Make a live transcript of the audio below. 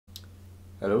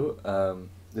Hello,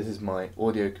 this is my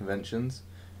audio conventions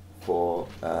for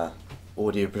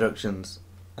audio productions.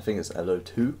 I think it's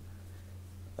LO2.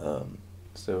 So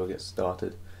we'll get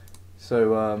started.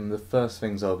 So the first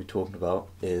things I'll be talking about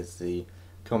is the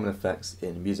common effects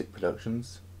in music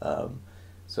productions.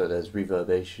 So there's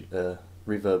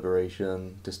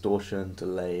reverberation, distortion,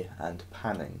 delay, and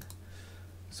panning.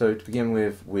 So to begin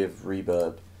with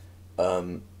reverb,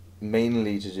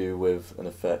 mainly to do with an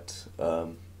effect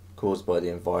caused by the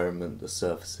environment, the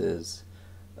surfaces,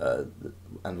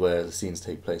 and where the scenes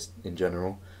take place in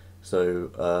general.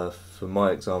 So for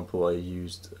my example, I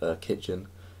used a kitchen.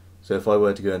 So if I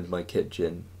were to go into my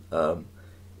kitchen,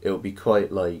 it would be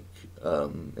quite like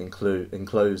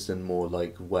enclosed and more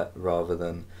like wet rather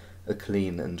than a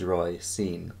clean and dry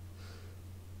scene.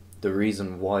 The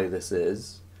reason why this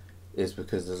is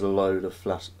because there's a load of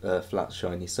flat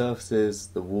shiny surfaces.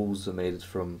 The walls are made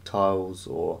from tiles,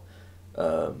 or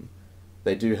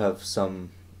they do have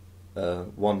some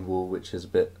one wall which is a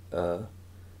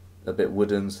bit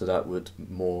wooden, so that would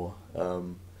more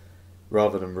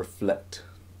rather than reflect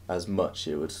as much,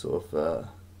 it would sort of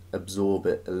absorb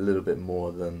it a little bit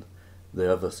more than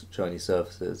the other shiny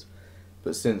surfaces.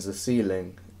 But since the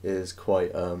ceiling is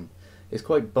quite it's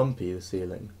quite bumpy, the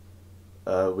ceiling,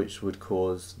 which would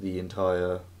cause the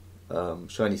entire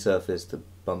shiny surface to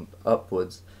bump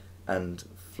upwards and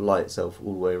fly itself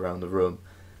all the way around the room,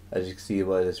 as you can see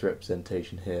by this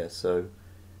representation here. So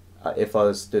if I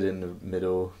was stood in the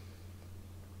middle,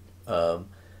 and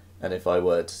if I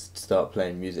were to start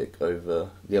playing music over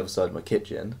the other side of my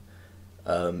kitchen,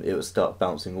 it would start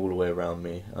bouncing all the way around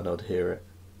me and I'd hear it,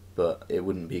 but it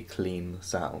wouldn't be clean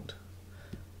sound.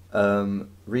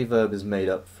 Reverb is made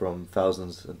up from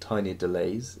thousands of tiny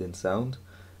delays in sound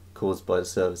caused by the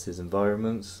surface's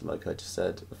environments. Like I just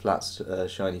said, a flat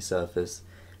shiny surface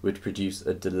would produce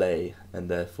a delay and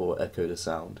therefore echo the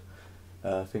sound.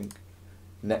 I think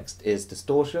next is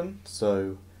distortion.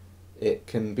 So it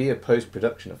can be a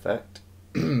post-production effect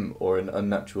or an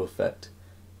unnatural effect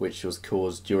which was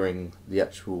caused during the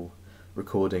actual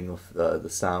recording of the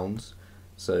sounds.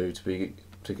 So the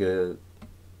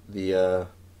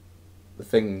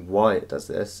thing why it does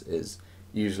this is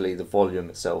usually the volume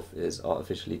itself is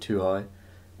artificially too high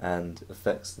and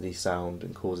affects the sound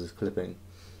and causes clipping.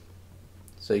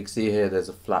 So you can see here there's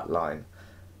a flat line.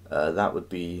 That would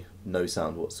be no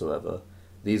sound whatsoever.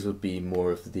 These would be more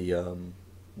of the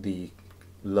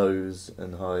lows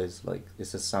and highs, like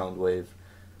it's a sound wave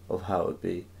of how it would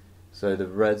be. So the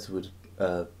reds would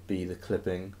be the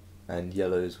clipping, and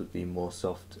yellows would be more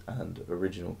soft and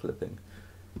original clipping.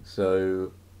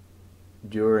 So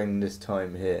during this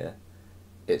time here,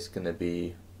 it's going to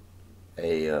be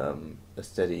a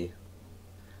steady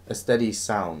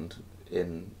sound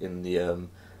in the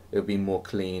it'll be more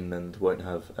clean and won't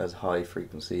have as high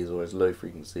frequencies or as low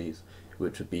frequencies,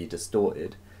 which would be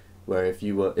distorted. Where if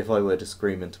I were to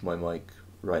scream into my mic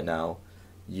right now,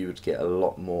 you would get a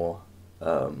lot more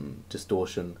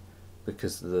distortion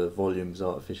because the volume's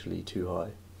artificially too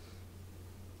high.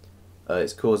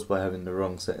 It's caused by having the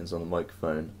wrong settings on the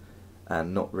microphone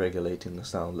and not regulating the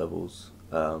sound levels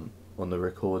on the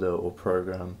recorder or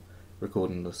program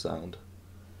recording the sound.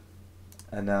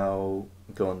 And now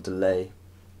go on delay.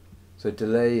 So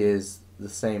delay is the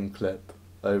same clip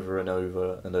over and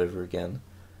over and over again,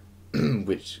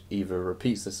 which either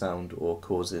repeats the sound or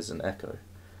causes an echo.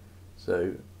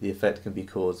 So the effect can be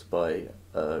caused by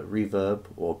reverb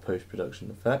or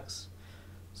post-production effects.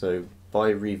 So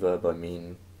by reverb I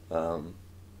mean,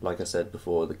 like I said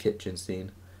before, the kitchen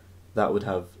scene. That would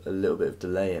have a little bit of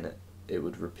delay in it. It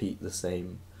would repeat the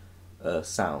same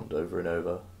sound over and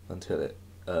over until it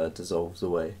dissolves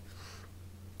away.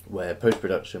 Where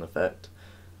post-production effect,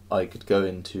 I could go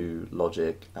into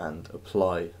Logic and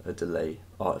apply a delay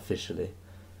artificially.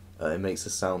 It makes the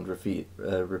sound repeat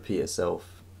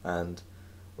itself and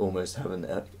almost have an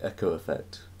echo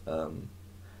effect, an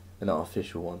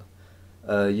artificial one.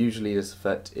 Usually this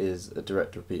effect is a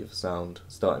direct repeat of the sound,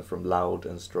 starting from loud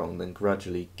and strong, then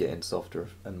gradually getting softer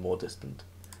and more distant.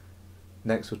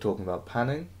 Next we're talking about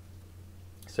panning.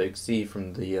 So you can see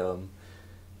from the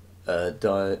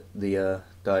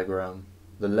diagram,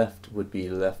 the left would be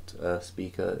the left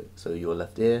speaker, so your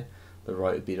left ear, the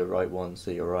right would be the right one, so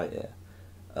your right ear.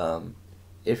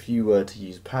 If you were to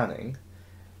use panning,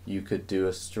 you could do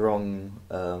a strong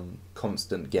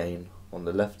constant gain on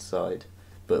the left side,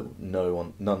 but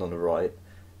none on the right,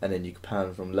 and then you can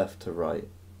pan from left to right.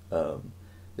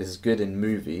 This is good in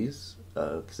movies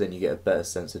because then you get a better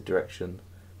sense of direction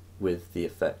with the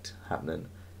effect happening.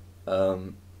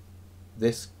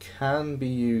 This can be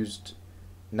used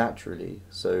naturally,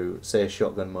 so say a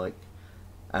shotgun mic,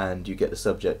 and you get the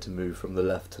subject to move from the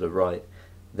left to the right,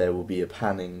 there will be a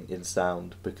panning in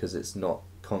sound because it's not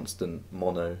constant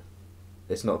mono.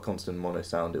 It's not a constant mono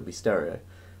sound, it'll be stereo.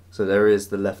 So there is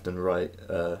the left and right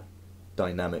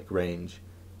dynamic range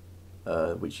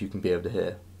which you can be able to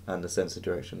hear, and the sensor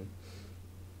direction.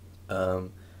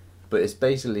 But it's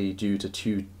basically due to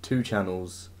two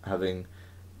channels having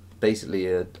basically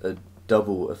a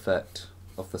double effect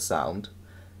of the sound,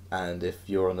 and if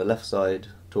you're on the left side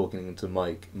talking into the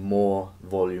mic, more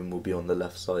volume will be on the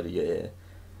left side of your ear,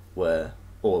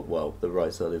 or the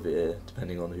right side of your ear,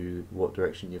 depending on what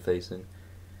direction you're facing.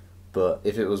 But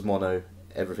if it was mono,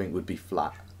 everything would be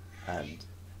flat, and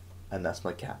that's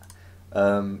my cat.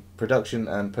 Production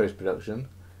and post-production.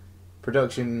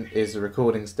 Production is a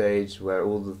recording stage where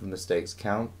all of the mistakes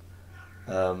count.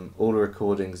 All the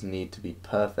recordings need to be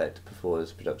perfect before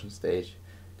this production stage,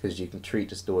 because you can treat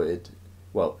distorted,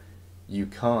 you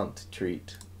can't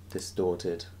treat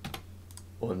distorted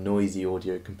or noisy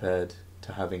audio compared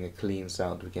to having a clean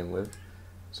sound to begin with.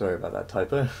 Sorry about that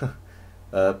typo.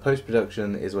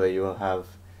 Post-production is where you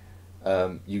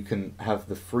can have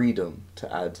the freedom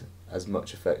to add as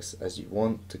much effects as you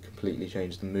want to completely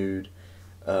change the mood.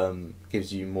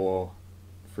 Gives you more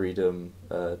freedom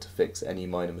to fix any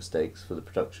minor mistakes for the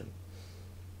production.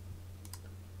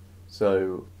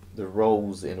 So the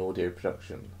roles in audio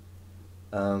production.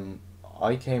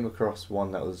 I came across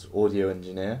one that was audio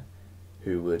engineer,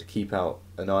 who would keep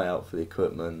an eye out for the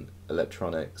equipment,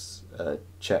 electronics,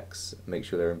 checks, make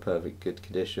sure they're in perfect good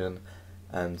condition,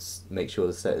 and make sure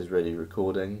the set is ready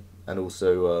recording. And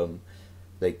also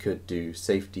they could do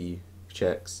safety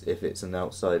checks if it's an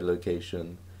outside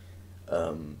location,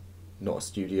 not a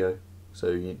studio.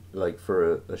 So like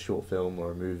for a short film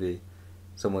or a movie,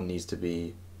 someone needs to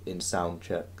be in sound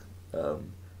check,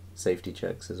 safety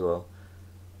checks as well.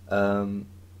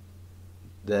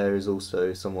 There is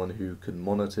also someone who can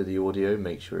monitor the audio,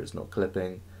 make sure it's not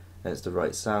clipping and it's the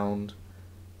right sound,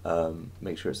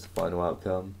 make sure it's the final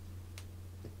outcome.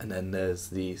 And then there's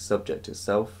the subject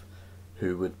itself,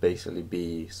 who would basically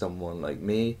be someone like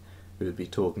me, who would be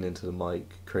talking into the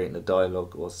mic, creating a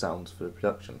dialogue or sounds for the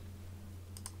production.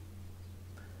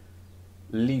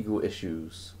 Legal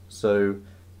issues. So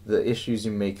the issues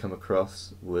you may come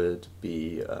across would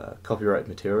be copyright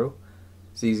material.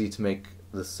 It's easy to make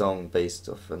the song based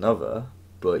off another,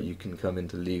 but you can come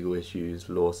into legal issues,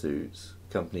 lawsuits,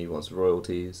 company wants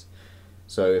royalties.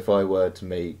 So if I were to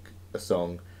make a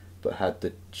song but had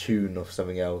the tune of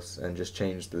something else and just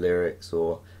changed the lyrics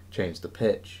or changed the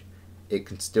pitch, it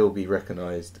can still be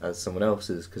recognised as someone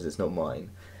else's because it's not mine,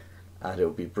 and it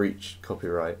will be breached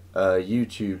copyright.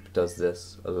 YouTube does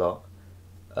this a lot,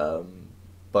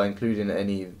 by including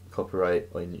any copyright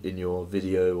in your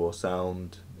video or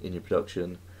sound in your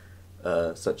production,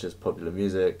 such as popular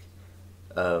music.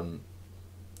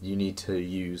 You need to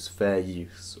use fair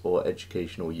use or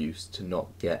educational use to not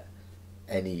get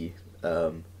any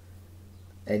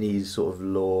sort of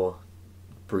law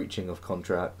breaching of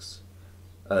contracts.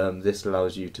 This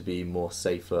allows you to be more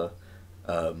safer.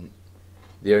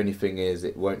 The only thing is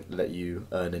it won't let you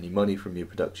earn any money from your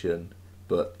production,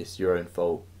 but it's your own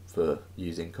fault for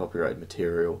using copyrighted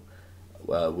material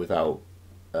without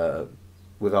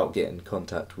getting in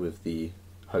contact with the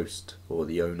host or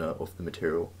the owner of the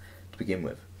material to begin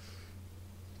with.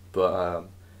 But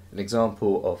an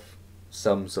example of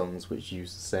some songs which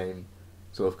use the same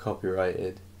sort of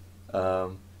copyrighted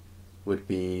would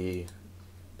be,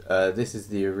 this is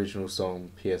the original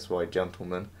song PSY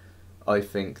Gentleman. I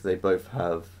think they both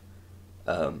have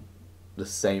the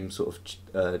same sort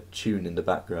of tune in the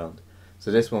background.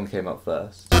 So this one came up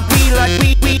first. We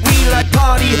like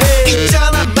party, hey.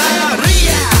 있잖아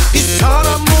마리아. 이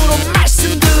사람으로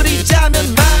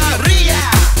말씀드리자면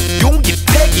마리아. 용기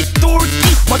패기 똘끼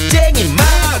멋쟁이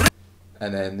마리아.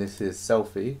 And then this is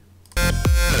Selfie.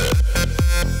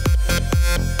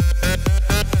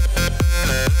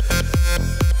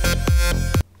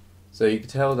 So you can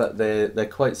tell that they're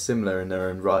quite similar in their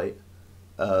own right.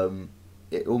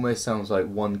 It almost sounds like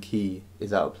one key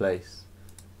is out of place.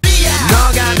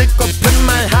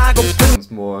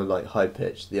 One's more like high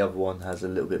pitched, the other one has a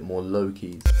little bit more low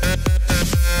keys.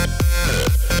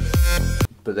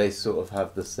 But they sort of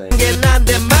have the same. They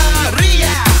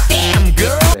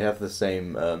have the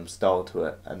same style to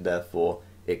it, and therefore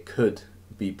it could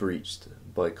be breached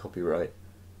by copyright,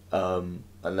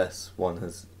 unless one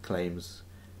has claims.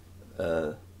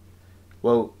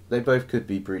 Well, they both could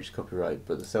be breached copyright,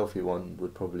 but the Selfie one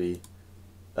would probably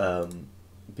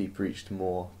be breached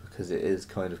more because it is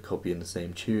kind of copying the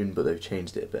same tune, but they've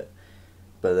changed it a bit.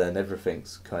 But then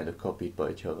everything's kind of copied by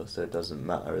each other, so it doesn't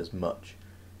matter as much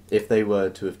if they were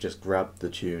to have just grabbed the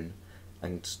tune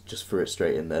and just threw it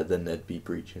straight in there, then they'd be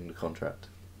breaching the contract.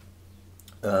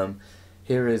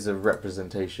 Here is a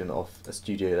representation of a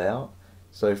studio layout.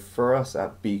 So for us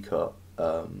at BCut,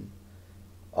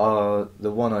 the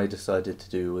one I decided to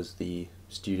do was the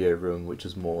studio room, which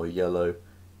is more yellow,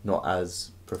 not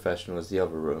as professional as the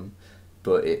other room,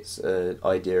 but it's an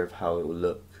idea of how it will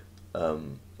look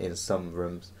in some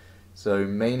rooms. So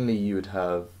mainly you would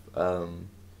have,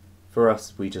 for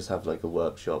us we just have like a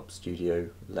workshop studio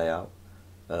layout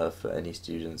for any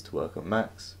students to work on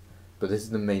Macs, but this is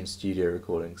the main studio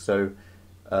recording. So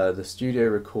the studio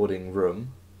recording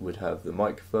room would have the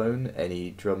microphone,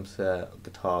 any drum set,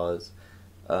 guitars.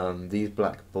 These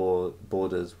black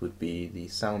borders would be the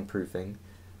soundproofing.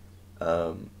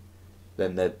 Then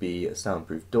there'd be a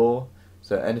soundproof door,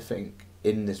 so anything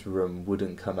in this room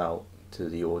wouldn't come out to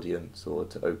the audience or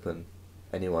to open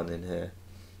anyone in here.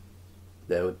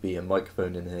 There would be a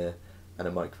microphone in here and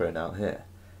a microphone out here.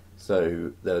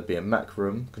 So there would be a Mac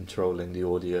room controlling the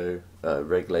audio,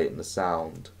 regulating the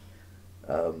sound,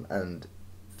 and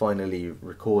finally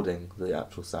recording the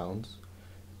actual sounds.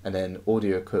 And then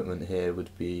audio equipment here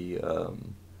would be,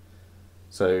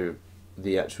 so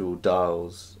the actual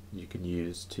dials you can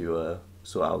use to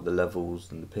sort out the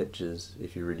levels and the pitches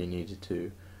if you really needed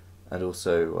to, and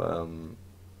also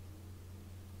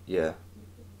yeah,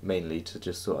 mainly to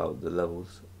just sort out the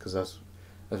levels, because I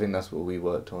think that's what we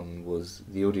worked on, was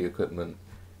the audio equipment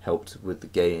helped with the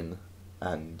gain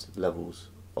and levels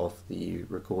of the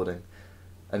recording.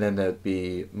 And then there'd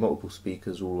be multiple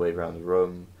speakers all the way around the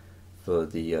room for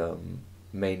the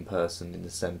main person in the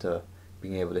center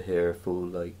being able to hear a full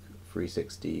like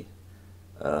 360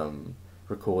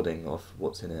 recording of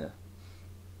what's in here.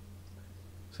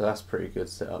 So that's pretty good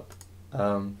setup.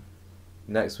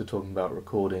 Next we're talking about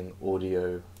recording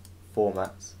audio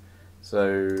formats.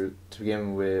 So to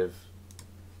begin with,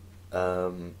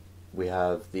 we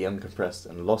have the uncompressed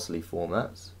and lossily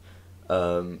formats,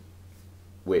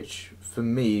 which for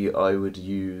me I would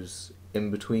use in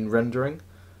between rendering.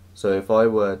 So if I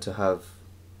were to have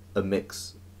a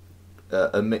mix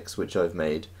which I've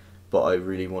made, but I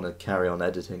really want to carry on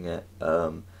editing it,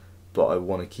 but I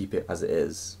want to keep it as it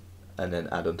is and then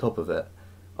add on top of it,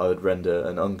 I would render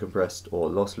an uncompressed or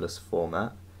lossless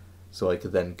format, so I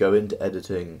could then go into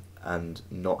editing and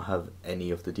not have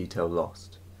any of the detail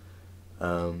lost.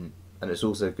 And it's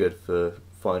also good for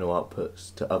final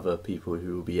outputs to other people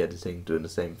who will be editing doing the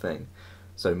same thing.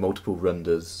 So multiple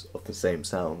renders of the same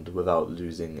sound without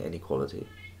losing any quality.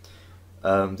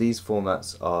 These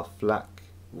formats are FLAC,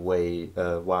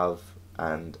 WAV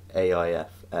and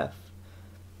AIFF.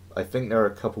 I think there are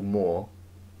a couple more,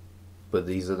 but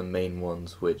these are the main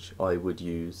ones which I would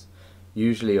use.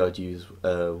 Usually I'd use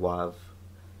WAV,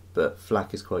 but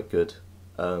FLAC is quite good,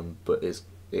 but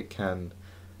it can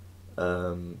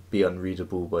be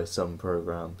unreadable by some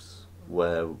programs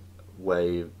where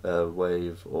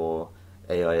WAV or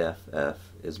AIFF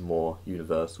is more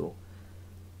universal.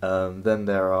 Then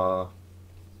there are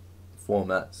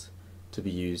formats to be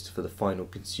used for the final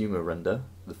consumer render,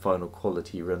 the final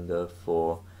quality render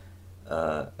for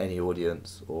any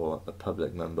audience or a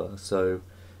public member. So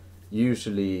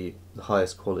usually the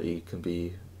highest quality can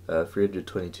be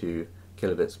 322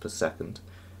 kilobits per second,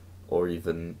 or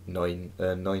even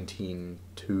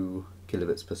 19.2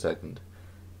 kilobits per second.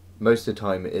 Most of the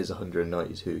time it is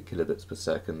 192 kilobits per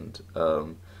second.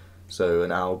 So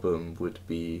an album would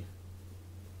be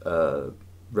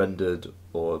rendered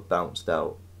or bounced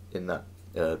out in that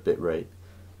bit rate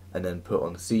and then put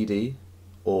on a CD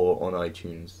or on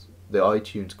iTunes. The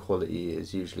iTunes quality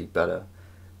is usually better,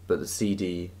 but the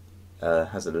CD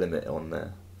has a limit on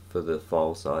there for the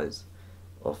file size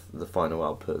of the final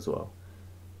output as well.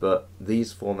 But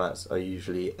these formats are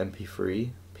usually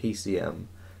MP3, PCM,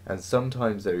 and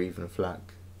sometimes they're even FLAC.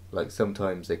 Like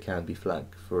sometimes they can be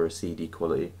FLAC for a CD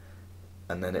quality,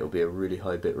 and then it will be a really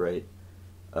high bit rate.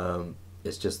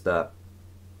 It's just that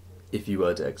if you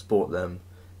were to export them,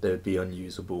 they would be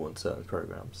unusable on certain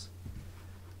programs.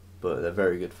 But they're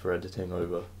very good for editing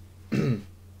over and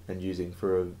using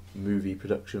for a movie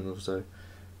production or so.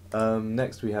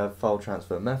 Next we have file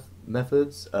transfer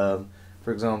methods.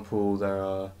 For example, there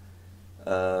are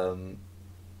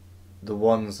the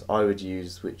ones I would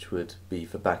use, which would be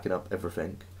for backing up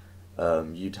everything.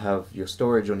 You'd have your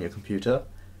storage on your computer,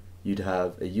 you'd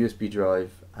have a USB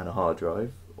drive and a hard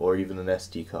drive, or even an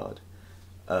SD card.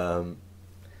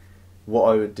 What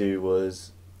I would do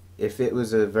was, if it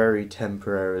was a very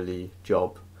temporarily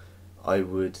job, I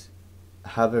would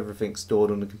have everything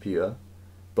stored on the computer,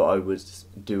 but I would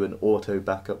do an auto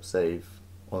backup save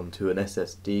onto an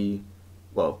SSD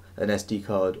well, an SD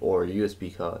card or a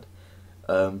USB card,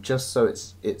 just so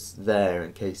it's there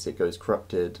in case it goes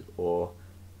corrupted or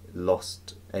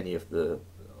lost any of the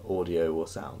audio or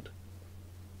sound.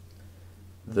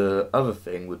 The other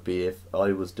thing would be if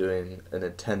I was doing an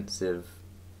intensive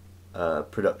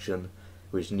production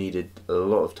which needed a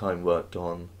lot of time worked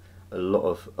on, a lot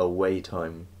of away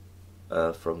time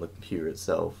from the computer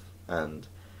itself and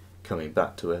coming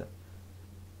back to it.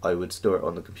 I would store it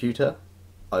on the computer.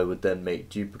 I would then make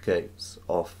duplicates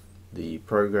of the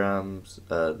programs,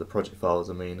 the project files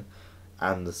I mean,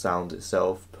 and the sound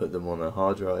itself, put them on a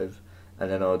hard drive,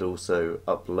 and then I'd also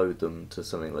upload them to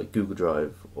something like Google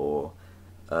Drive or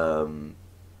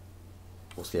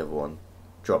what's the other one?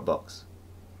 Dropbox.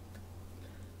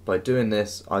 By doing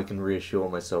this, I can reassure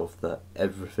myself that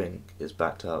everything is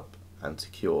backed up and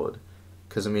secured.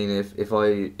 Because I mean,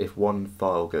 if one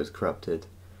file goes corrupted,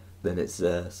 then it's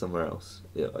there somewhere else.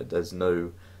 Yeah, there's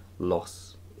no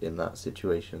loss in that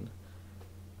situation.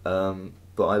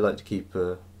 But I like to keep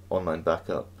a online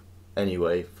backup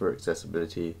anyway for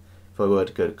accessibility. If I were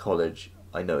to go to college,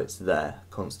 I know it's there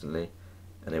constantly,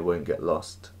 and it won't get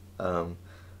lost.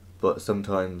 But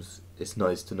sometimes it's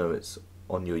nice to know it's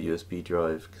on your USB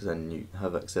drive, because then you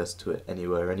have access to it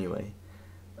anywhere anyway.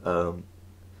 So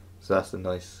that's a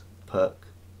nice perk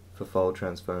for file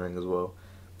transferring as well.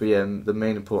 But yeah, the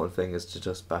main important thing is to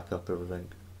just back up everything.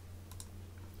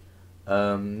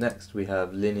 Next we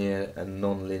have linear and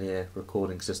non-linear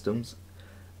recording systems.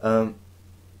 I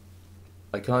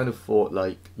kind of thought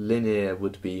like linear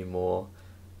would be more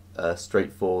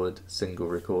straightforward single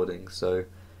recording, so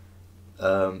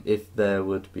if there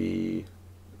would be,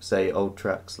 say, old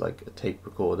tracks like a tape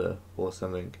recorder or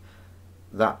something,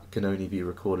 that can only be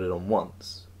recorded on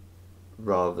once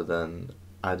rather than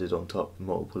added on top of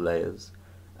multiple layers.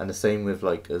 And the same with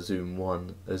like a Zoom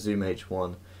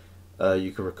H1,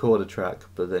 you can record a track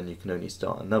but then you can only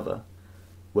start another,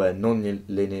 where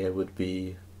non-linear would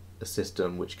be a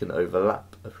system which can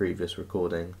overlap a previous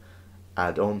recording,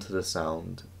 add on to the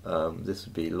sound. This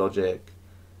would be Logic.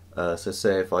 So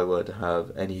say if I were to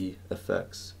have any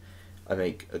effects, I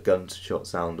make a gunshot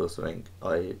sound or something,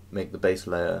 I make the bass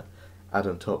layer, add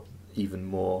on top even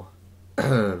more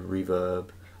reverb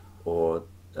or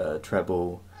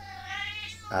treble,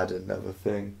 add another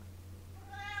thing,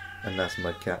 and that's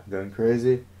my cat going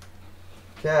crazy.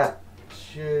 Cat,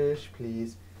 shush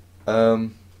please.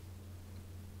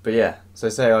 But yeah, so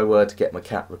say I were to get my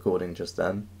cat recording just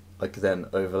then, I could then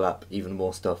overlap even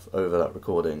more stuff over that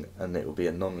recording, and it will be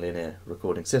a non-linear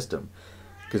recording system.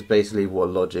 Because basically what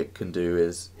Logic can do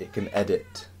is it can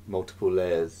edit multiple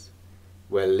layers,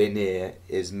 where linear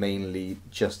is mainly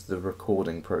just the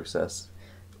recording process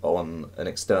on an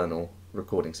external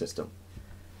recording system.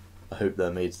 I hope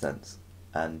that made sense,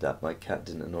 and that my cat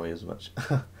didn't annoy as much.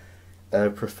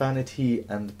 Profanity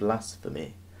and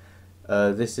blasphemy.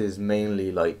 This is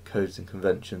mainly like codes and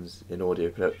conventions in audio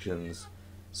productions,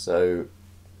 so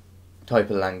type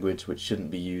of language which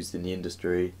shouldn't be used in the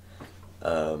industry,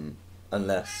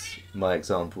 unless my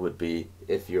example would be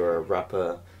if you're a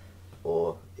rapper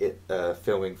or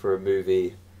filming for a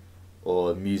movie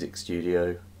or a music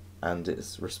studio and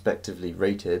it's respectively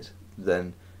rated,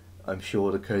 then I'm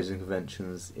sure the codes and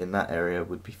conventions in that area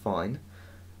would be fine.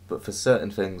 But for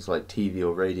certain things like TV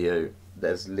or radio,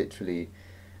 there's literally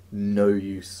no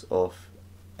use of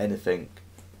anything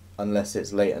unless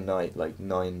it's late at night, like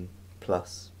 9+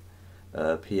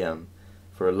 PM.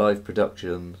 For a live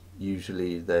production,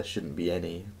 usually there shouldn't be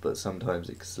any, but sometimes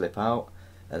it can slip out,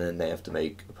 and then they have to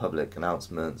make a public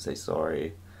announcement, say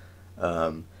sorry.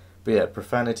 But yeah,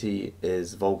 profanity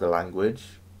is vulgar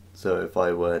language, so if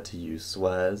I were to use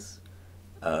swears,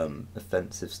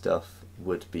 offensive stuff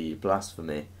would be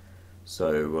blasphemy.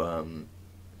 So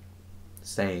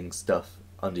saying stuff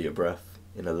under your breath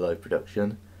in a live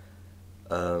production.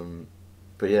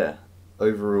 But yeah,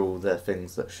 overall they're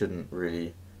things that shouldn't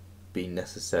really be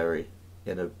necessary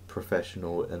in a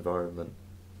professional environment.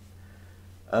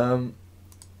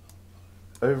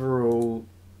 Overall,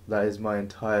 that is my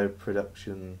entire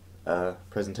production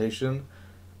presentation.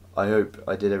 I hope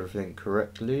I did everything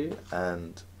correctly,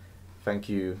 and thank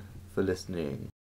you for listening.